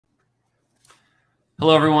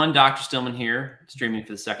Hello, everyone. Dr. Stillman here, streaming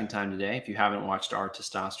for the second time today. If you haven't watched our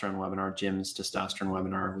testosterone webinar, Jim's testosterone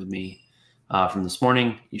webinar with me from this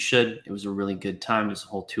morning, you should. It was a really good time. It was a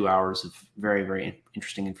whole 2 hours of very, very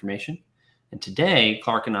interesting information. And today,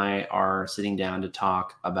 Clark and I are sitting down to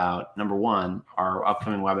talk about, number one, our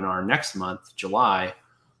upcoming webinar next month, July,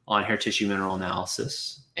 on hair tissue mineral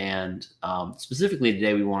analysis. And specifically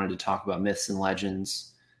today, we wanted to talk about myths and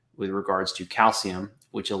legends with regards to calcium,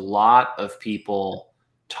 which a lot of people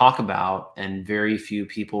talk about and very few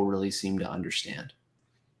people really seem to understand.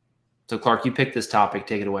 So Clark, you picked this topic,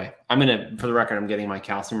 take it away. For the record, I'm getting my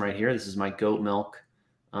calcium right here. This is my goat milk,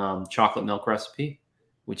 chocolate milk recipe,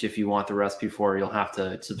 which if you want the recipe for, you'll have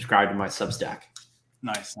to subscribe to my Substack.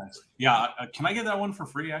 Nice. Yeah. Can I get that one for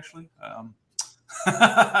free actually?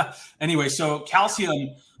 Anyway, so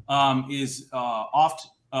calcium is oft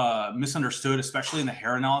misunderstood, especially in the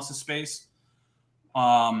hair analysis space.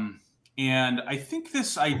 And I think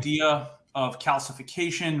this idea of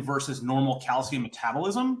calcification versus normal calcium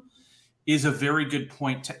metabolism is a very good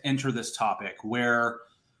point to enter this topic, where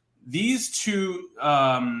these two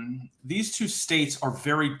states are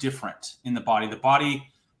very different in the body. The body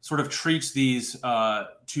sort of treats these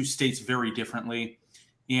two states very differently,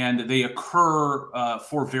 and they occur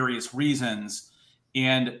for various reasons.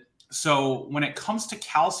 And so when it comes to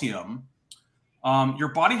calcium, your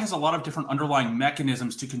body has a lot of different underlying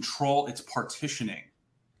mechanisms to control its partitioning.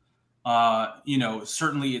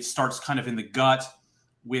 Certainly it starts kind of in the gut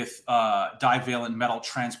with divalent metal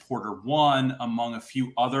transporter 1, among a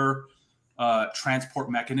few other transport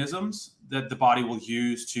mechanisms that the body will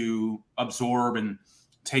use to absorb and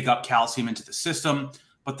take up calcium into the system.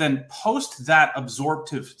 But then post that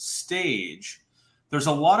absorptive stage, there's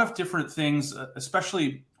a lot of different things,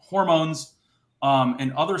 especially hormones,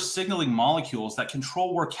 and other signaling molecules that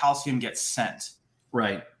control where calcium gets sent.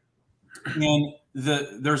 Right. And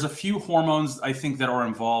there's a few hormones, I think, that are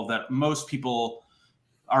involved that most people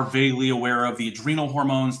are vaguely aware of. The adrenal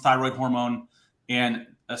hormones, thyroid hormone, and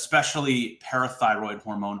especially parathyroid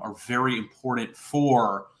hormone are very important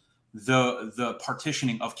for the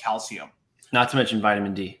partitioning of calcium. Not to mention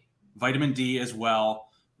vitamin D. Vitamin D as well.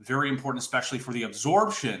 Very important, especially for the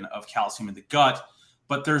absorption of calcium in the gut.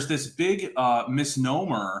 But there's this big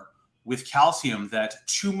misnomer with calcium that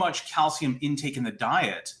too much calcium intake in the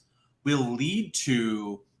diet will lead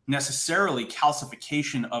to necessarily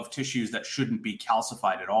calcification of tissues that shouldn't be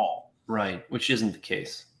calcified at all. Right, which isn't the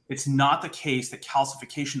case. It's not the case that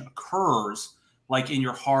calcification occurs like in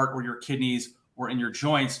your heart or your kidneys or in your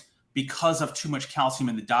joints because of too much calcium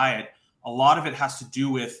in the diet. A lot of it has to do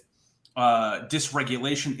with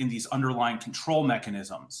dysregulation in these underlying control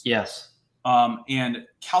mechanisms. Yes. And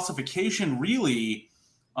calcification really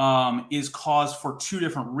is caused for two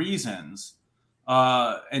different reasons.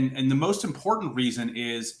 And the most important reason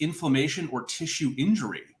is inflammation or tissue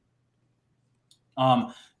injury.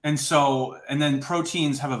 And then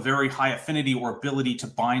proteins have a very high affinity or ability to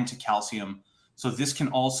bind to calcium. So this can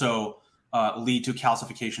also lead to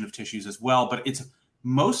calcification of tissues as well. But it's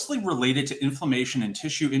mostly related to inflammation and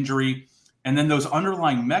tissue injury. And then those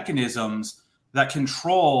underlying mechanisms that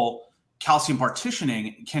control calcium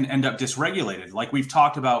partitioning can end up dysregulated. Like we've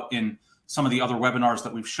talked about in some of the other webinars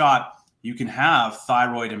that we've shot, you can have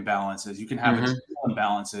thyroid imbalances, you can have adrenal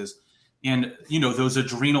imbalances, and those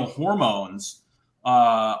adrenal hormones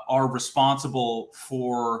are responsible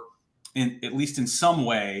for, at least in some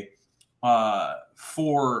way,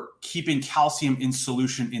 for keeping calcium in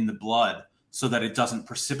solution in the blood so that it doesn't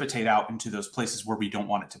precipitate out into those places where we don't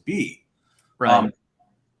want it to be. Right.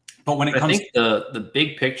 But when it comes, I think the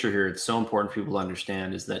big picture here, it's so important for people to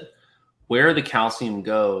understand, is that where the calcium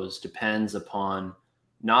goes depends upon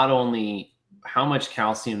not only how much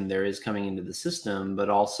calcium there is coming into the system,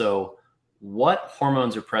 but also what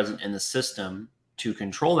hormones are present in the system to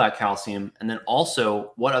control that calcium, and then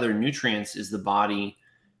also what other nutrients is the body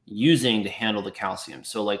using to handle the calcium.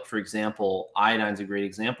 So like, for example, iodine's a great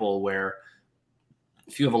example, where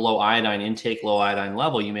if you have a low iodine intake, low iodine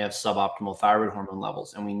level, you may have suboptimal thyroid hormone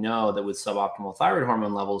levels. And we know that with suboptimal thyroid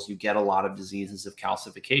hormone levels, you get a lot of diseases of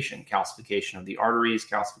calcification of the arteries,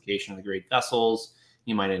 calcification of the great vessels.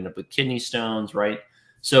 You might end up with kidney stones, right?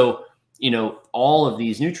 So, all of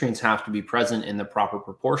these nutrients have to be present in the proper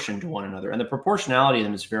proportion to one another. And the proportionality of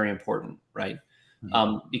them is very important, right?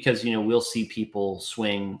 Because, we'll see people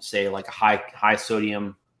swing, say, like a high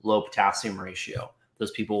sodium, low potassium ratio.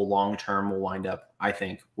 Those people long-term will wind up, I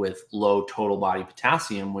think, with low total body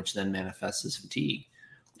potassium, which then manifests as fatigue.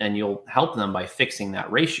 And you'll help them by fixing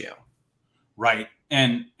that ratio. Right.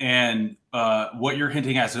 And what you're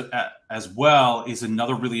hinting as well is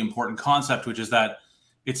another really important concept, which is that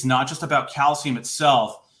It's not just about calcium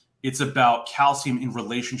itself. It's about calcium in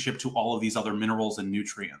relationship to all of these other minerals and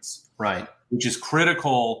nutrients, Right. which is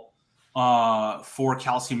critical for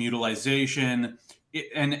calcium utilization.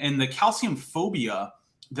 And the calcium phobia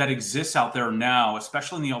that exists out there now,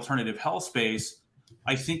 especially in the alternative health space,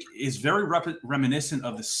 I think is very reminiscent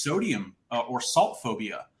of the sodium or salt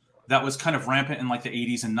phobia that was kind of rampant in like the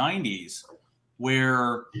 80s and 90s,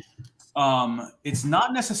 where it's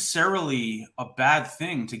not necessarily a bad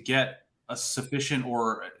thing to get a sufficient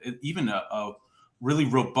or even a really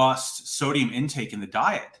robust sodium intake in the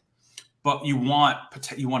diet, but you want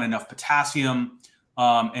enough potassium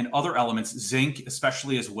and other elements, zinc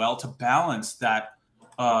especially as well, to balance that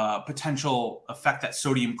potential effect that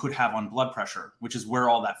sodium could have on blood pressure, which is where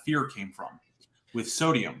all that fear came from with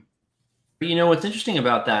sodium. What's interesting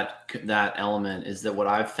about that element is that what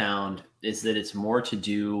I've found is that it's more to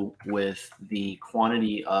do with the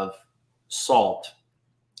quantity of salt.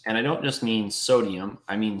 And I don't just mean sodium,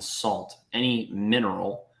 I mean salt, any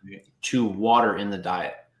mineral to water in the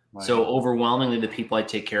diet. Right. So overwhelmingly, the people I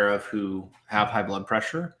take care of who have high blood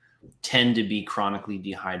pressure tend to be chronically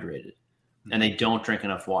dehydrated, and they don't drink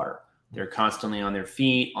enough water. They're constantly on their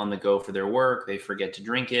feet, on the go for their work. They forget to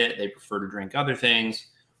drink it. They prefer to drink other things.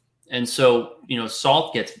 And so,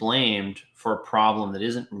 salt gets blamed for a problem that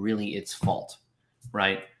isn't really its fault,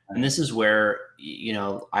 right? And this is where,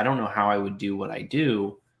 I don't know how I would do what I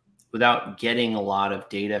do without getting a lot of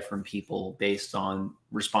data from people based on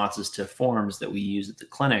responses to forms that we use at the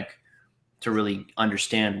clinic to really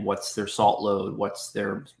understand what's their salt load, what's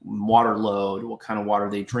their water load, what kind of water are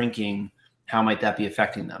they drinking, how might that be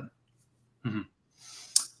affecting them? Mm-hmm.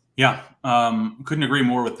 Yeah, couldn't agree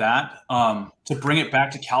more with that. To bring it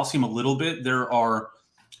back to calcium a little bit, there are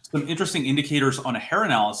some interesting indicators on a hair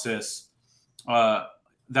analysis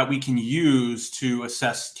that we can use to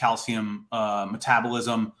assess calcium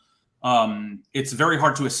metabolism. It's very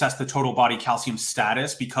hard to assess the total body calcium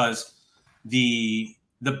status because the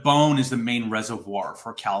bone is the main reservoir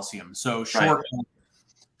for calcium. So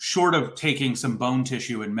short of taking some bone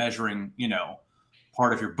tissue and measuring,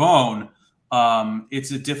 part of your bone,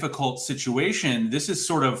 it's a difficult situation. This is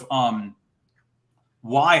sort of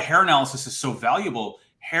why hair analysis is so valuable.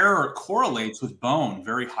 Hair correlates with bone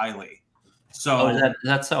very highly. So is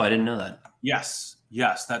that so? I didn't know that. Yes,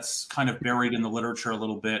 that's kind of buried in the literature a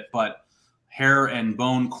little bit, but hair and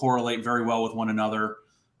bone correlate very well with one another.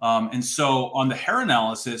 And so on the hair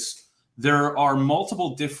analysis, there are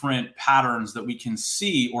multiple different patterns that we can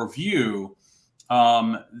see or view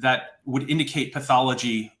that would indicate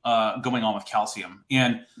pathology going on with calcium.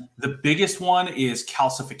 And the biggest one is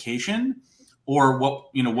calcification, or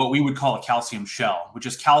what we would call a calcium shell, which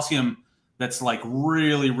is calcium that's like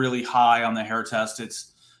really, really high on the hair test.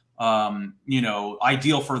 It's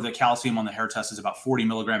ideal for the calcium on the hair test is about 40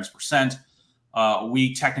 milligrams percent.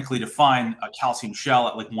 We technically define a calcium shell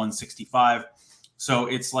at like 165. So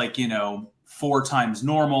it's like, 4 times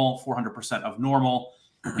normal, 400% of normal.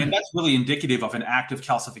 And that's really indicative of an active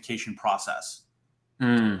calcification process.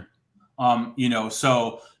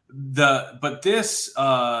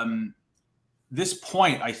 This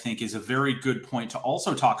point, I think, is a very good point to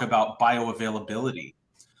also talk about bioavailability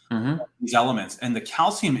of these elements. And the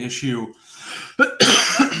calcium issue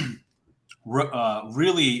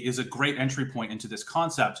really is a great entry point into this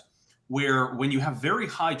concept, where when you have very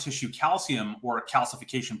high tissue calcium or a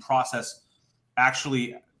calcification process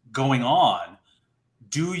actually going on,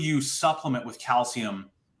 do you supplement with calcium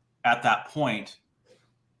at that point?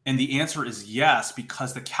 And the answer is yes,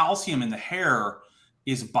 because the calcium in the hair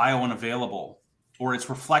is biounavailable, or it's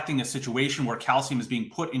reflecting a situation where calcium is being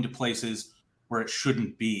put into places where it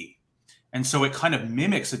shouldn't be. And so it kind of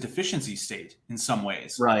mimics a deficiency state in some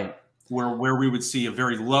ways. Right. Where we would see a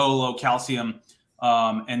very low calcium.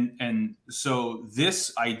 And so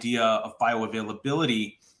this idea of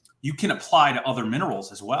bioavailability, you can apply to other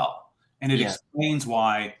minerals as well. And it explains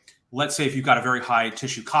why, let's say if you've got a very high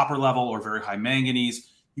tissue copper level or very high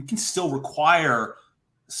manganese, you can still require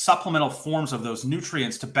supplemental forms of those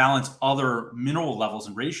nutrients to balance other mineral levels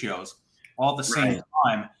and ratios, all at the same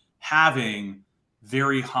time having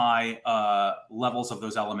very high levels of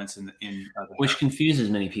those elements in which confuses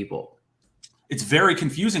many people. It's very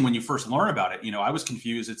confusing when you first learn about it. I was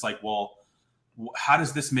confused. It's like, well, how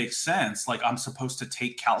does this make sense? Like, I'm supposed to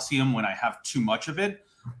take calcium when I have too much of it.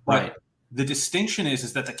 But the distinction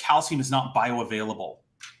is that the calcium is not bioavailable.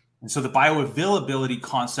 And so the bioavailability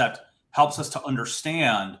concept helps us to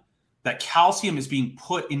understand that calcium is being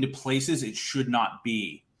put into places it should not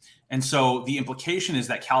be. And so the implication is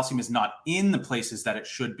that calcium is not in the places that it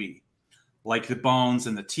should be, like the bones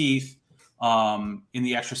and the teeth, in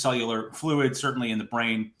the extracellular fluid, certainly in the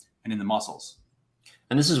brain and in the muscles.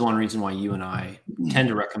 And this is one reason why you and I tend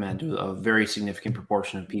to recommend to a very significant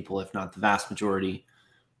proportion of people, if not the vast majority,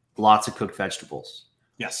 lots of cooked vegetables.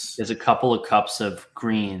 Yes. There's a couple of cups of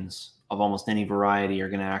greens of almost any variety are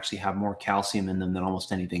going to actually have more calcium in them than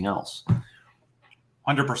almost anything else.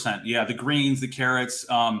 100%. Yeah. The greens, the carrots,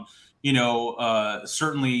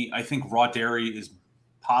 certainly I think raw dairy is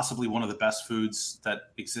possibly one of the best foods that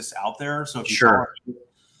exists out there. So if you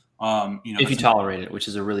if you tolerate it, which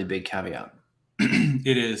is a really big caveat.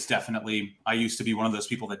 It is definitely. I used to be one of those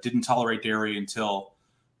people that didn't tolerate dairy until,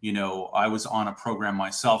 I was on a program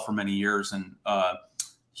myself for many years and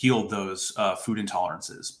healed those food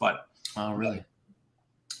intolerances. But oh, really?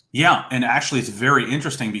 Yeah, and actually, it's very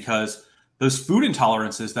interesting because those food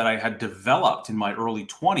intolerances that I had developed in my early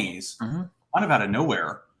 20s, kind of out of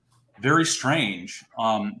nowhere, very strange.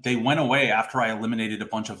 They went away after I eliminated a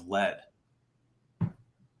bunch of lead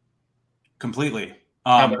completely.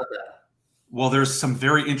 How about that? Well, there's some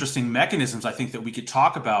very interesting mechanisms I think that we could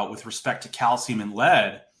talk about with respect to calcium and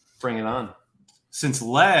lead. Bring it on. Since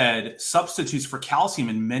lead substitutes for calcium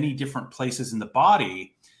in many different places in the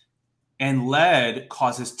body, and lead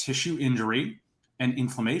causes tissue injury and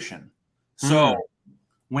inflammation. So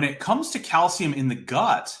when it comes to calcium in the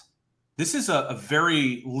gut, this is a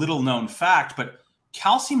very little known fact, but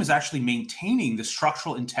calcium is actually maintaining the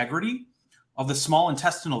structural integrity of the small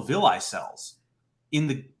intestinal villi cells in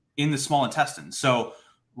the small intestine. So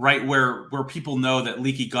right where people know that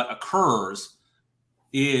leaky gut occurs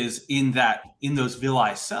is in those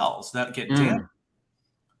villi cells that get damaged.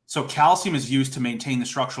 So calcium is used to maintain the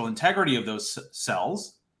structural integrity of those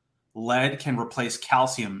cells. Lead can replace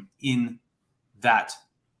calcium in that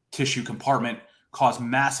tissue compartment, cause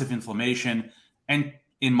massive inflammation, and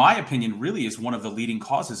in my opinion, really is one of the leading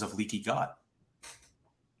causes of leaky gut.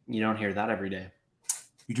 You don't hear that every day.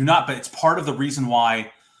 You do not, but it's part of the reason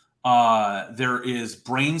why there is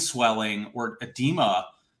brain swelling or edema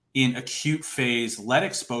in acute phase lead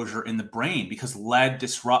exposure in the brain, because lead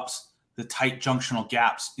disrupts the tight junctional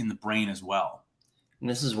gaps in the brain as well. And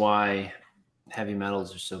this is why heavy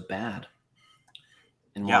metals are so bad,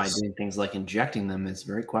 and why doing things like injecting them is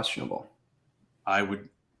very questionable. I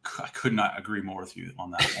could not agree more with you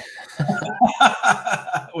on that.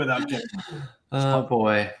 Without kidding. Oh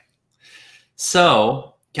boy.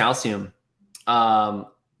 So calcium.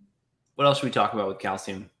 What else should we talk about with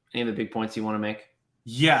calcium? Any of the big points you want to make?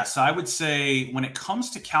 Yes, I would say when it comes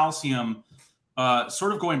to calcium,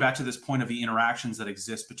 sort of going back to this point of the interactions that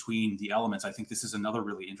exist between the elements, I think this is another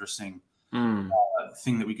really interesting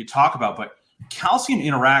thing that we could talk about. But calcium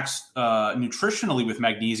interacts nutritionally with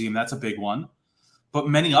magnesium. That's a big one. But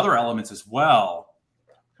many other elements as well.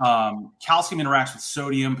 Calcium interacts with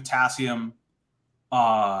sodium, potassium,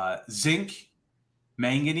 zinc,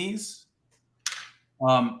 manganese,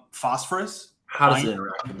 phosphorus. How does it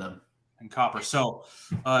interact with them? And copper. So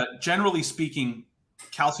generally speaking,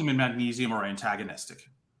 calcium and magnesium are antagonistic.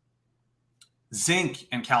 Zinc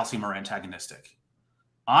and calcium are antagonistic.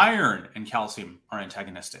 Iron and calcium are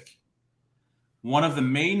antagonistic. One of the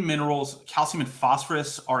main minerals, calcium and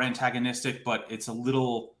phosphorus, are antagonistic, but it's a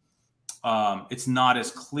little, it's not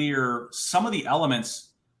as clear. Some of the elements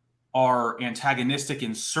are antagonistic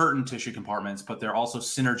in certain tissue compartments, but they're also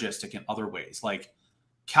synergistic in other ways. Like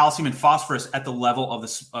calcium and phosphorus at the level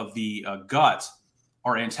of the gut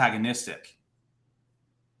are antagonistic.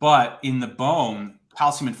 But in the bone,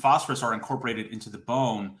 calcium and phosphorus are incorporated into the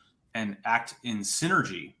bone and act in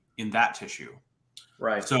synergy in that tissue.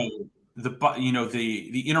 Right. So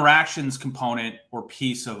the interactions component or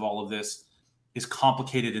piece of all of this is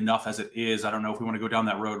complicated enough as it is. I don't know if we want to go down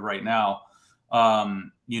that road right now.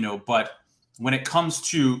 But when it comes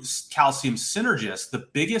to calcium synergists, the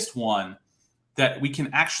biggest one that we can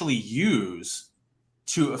actually use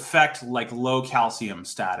to affect like low calcium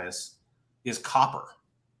status is copper.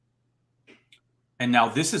 And now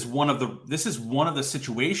this is one of the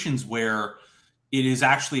situations where it is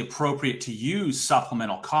actually appropriate to use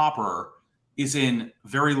supplemental copper is in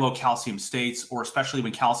very low calcium states, or especially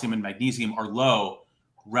when calcium and magnesium are low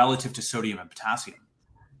relative to sodium and potassium.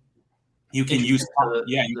 You can use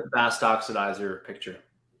the fast oxidizer picture.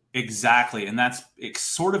 Exactly. And it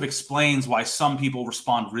sort of explains why some people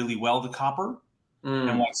respond really well to copper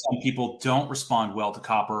and why some people don't respond well to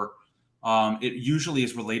copper. It usually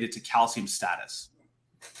is related to calcium status.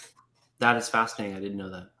 That is fascinating. I didn't know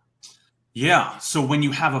that. Yeah. So when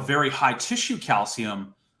you have a very high tissue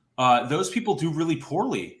calcium, those people do really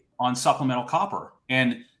poorly on supplemental copper.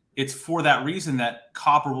 And it's for that reason that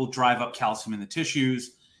copper will drive up calcium in the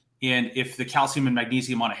tissues. And if the calcium and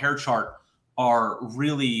magnesium on a hair chart are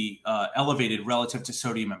really elevated relative to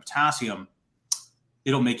sodium and potassium,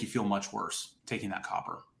 it'll make you feel much worse taking that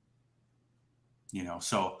copper.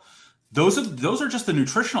 So those are just the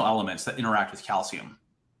nutritional elements that interact with calcium.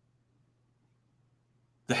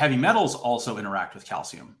 The heavy metals also interact with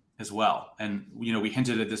calcium as well. And, we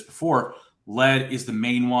hinted at this before. Lead is the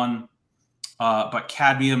main one, but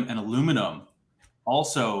cadmium and aluminum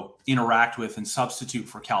also interact with and substitute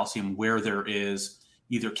for calcium where there is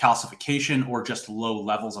either calcification or just low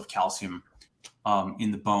levels of calcium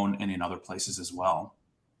in the bone and in other places as well.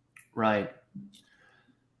 Right.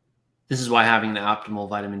 This is why having the optimal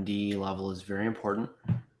vitamin D level is very important.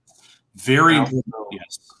 Very important.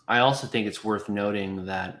 Yes. I also think it's worth noting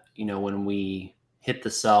that, when we hit the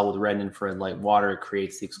cell with red and infrared light water, it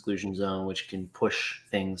creates the exclusion zone, which can push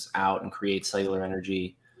things out and create cellular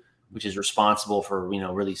energy, which is responsible for,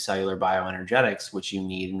 really cellular bioenergetics, which you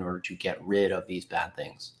need in order to get rid of these bad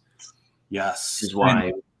things. Yes. This is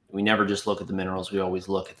why we never just look at the minerals. We always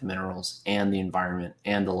look at the minerals and the environment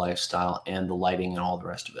and the lifestyle and the lighting and all the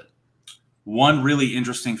rest of it. One really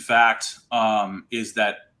interesting fact is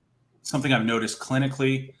that something I've noticed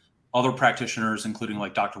clinically, other practitioners, including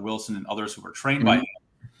like Dr. Wilson and others who are trained by him,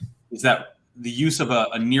 is that the use of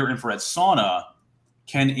a near-infrared sauna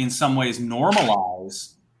can in some ways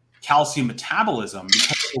normalize calcium metabolism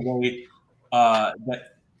because of the way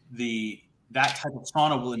that type of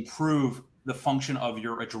sauna will improve the function of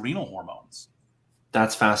your adrenal hormones.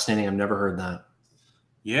 That's fascinating. I've never heard that.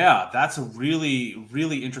 Yeah, that's a really,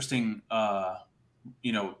 really interesting,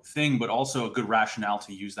 thing, but also a good rationale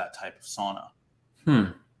to use that type of sauna.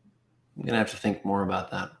 I'm gonna have to think more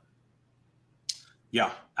about that.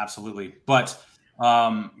 Yeah, absolutely. But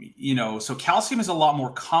so calcium is a lot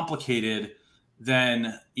more complicated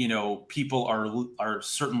than people are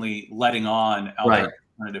certainly letting on out there in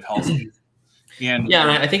alternative health. And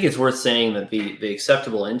I think it's worth saying that the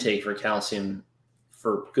acceptable intake for calcium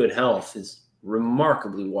for good health is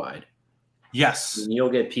remarkably wide. Yes. And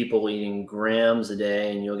you'll get people eating grams a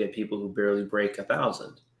day and you'll get people who barely break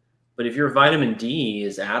 1,000. But if your vitamin D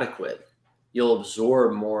is adequate, you'll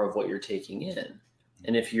absorb more of what you're taking in.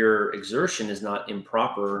 And if your exertion is not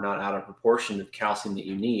improper or not out of proportion to the calcium that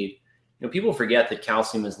you need, people forget that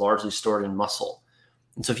calcium is largely stored in muscle.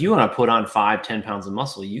 And so if you want to put on 5-10 pounds of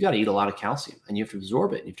muscle, you got to eat a lot of calcium and you have to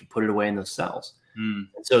absorb it. And you have to put it away in those cells. And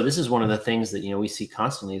so this is one of the things that, we see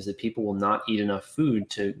constantly is that people will not eat enough food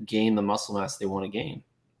to gain the muscle mass they want to gain.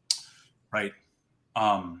 Right.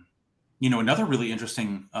 Another really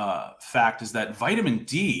interesting fact is that vitamin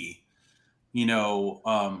D,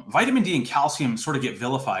 vitamin D and calcium sort of get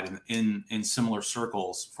vilified in similar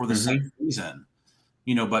circles for the same reason,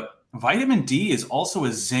 but vitamin D is also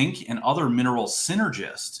a zinc and other mineral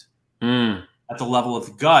synergist at the level of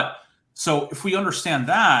the gut. So if we understand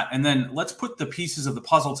that, and then let's put the pieces of the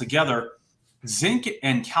puzzle together, zinc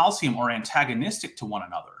and calcium are antagonistic to one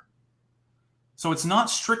another. So it's not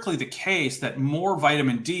strictly the case that more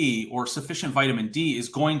vitamin D or sufficient vitamin D is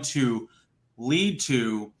going to lead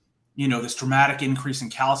to, this dramatic increase in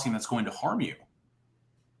calcium that's going to harm you,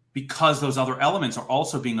 because those other elements are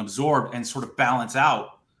also being absorbed and sort of balance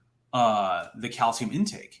out the calcium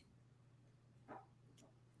intake.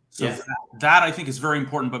 So that I think is very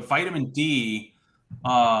important. But vitamin D,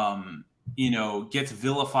 gets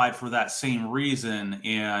vilified for that same reason.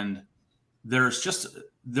 And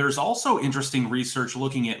there's also interesting research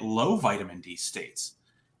looking at low vitamin D states.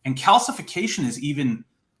 And calcification is even,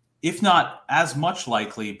 if not as much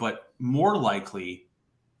likely, but more likely,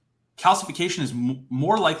 calcification is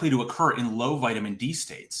more likely to occur in low vitamin D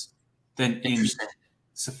states than in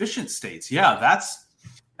sufficient states. Yeah, that's.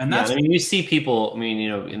 You see people.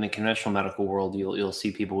 In the conventional medical world, you'll see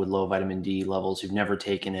people with low vitamin D levels who've never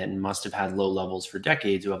taken it and must have had low levels for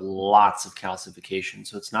decades who have lots of calcification.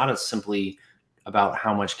 So it's not as simply about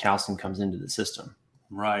how much calcium comes into the system.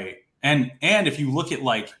 Right. And if you look at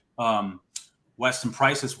like Weston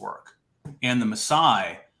Price's work and the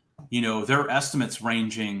Maasai, their estimates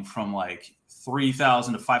ranging from like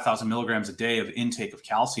 3,000 to 5,000 milligrams a day of intake of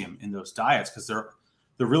calcium in those diets, because they're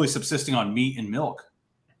really subsisting on meat and milk.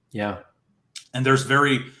 Yeah. And there's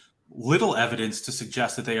very little evidence to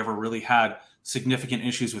suggest that they ever really had significant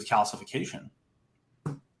issues with calcification.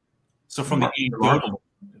 So from the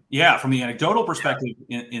anecdotal perspective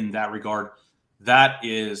in that regard, that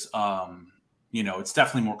is, it's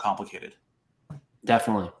definitely more complicated.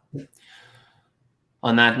 Definitely.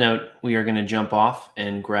 On that note, we are going to jump off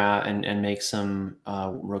and grab and make some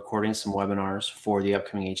recordings, some webinars for the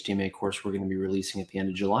upcoming HDMA course we're going to be releasing at the end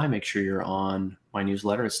of July. Make sure you're on my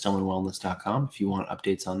newsletter at stillmanwellness.com if you want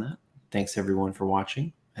updates on that. Thanks everyone for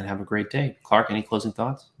watching and have a great day. Clark, any closing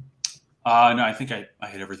thoughts? No, I think I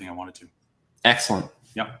hit everything I wanted to. Excellent.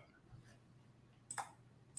 Yeah.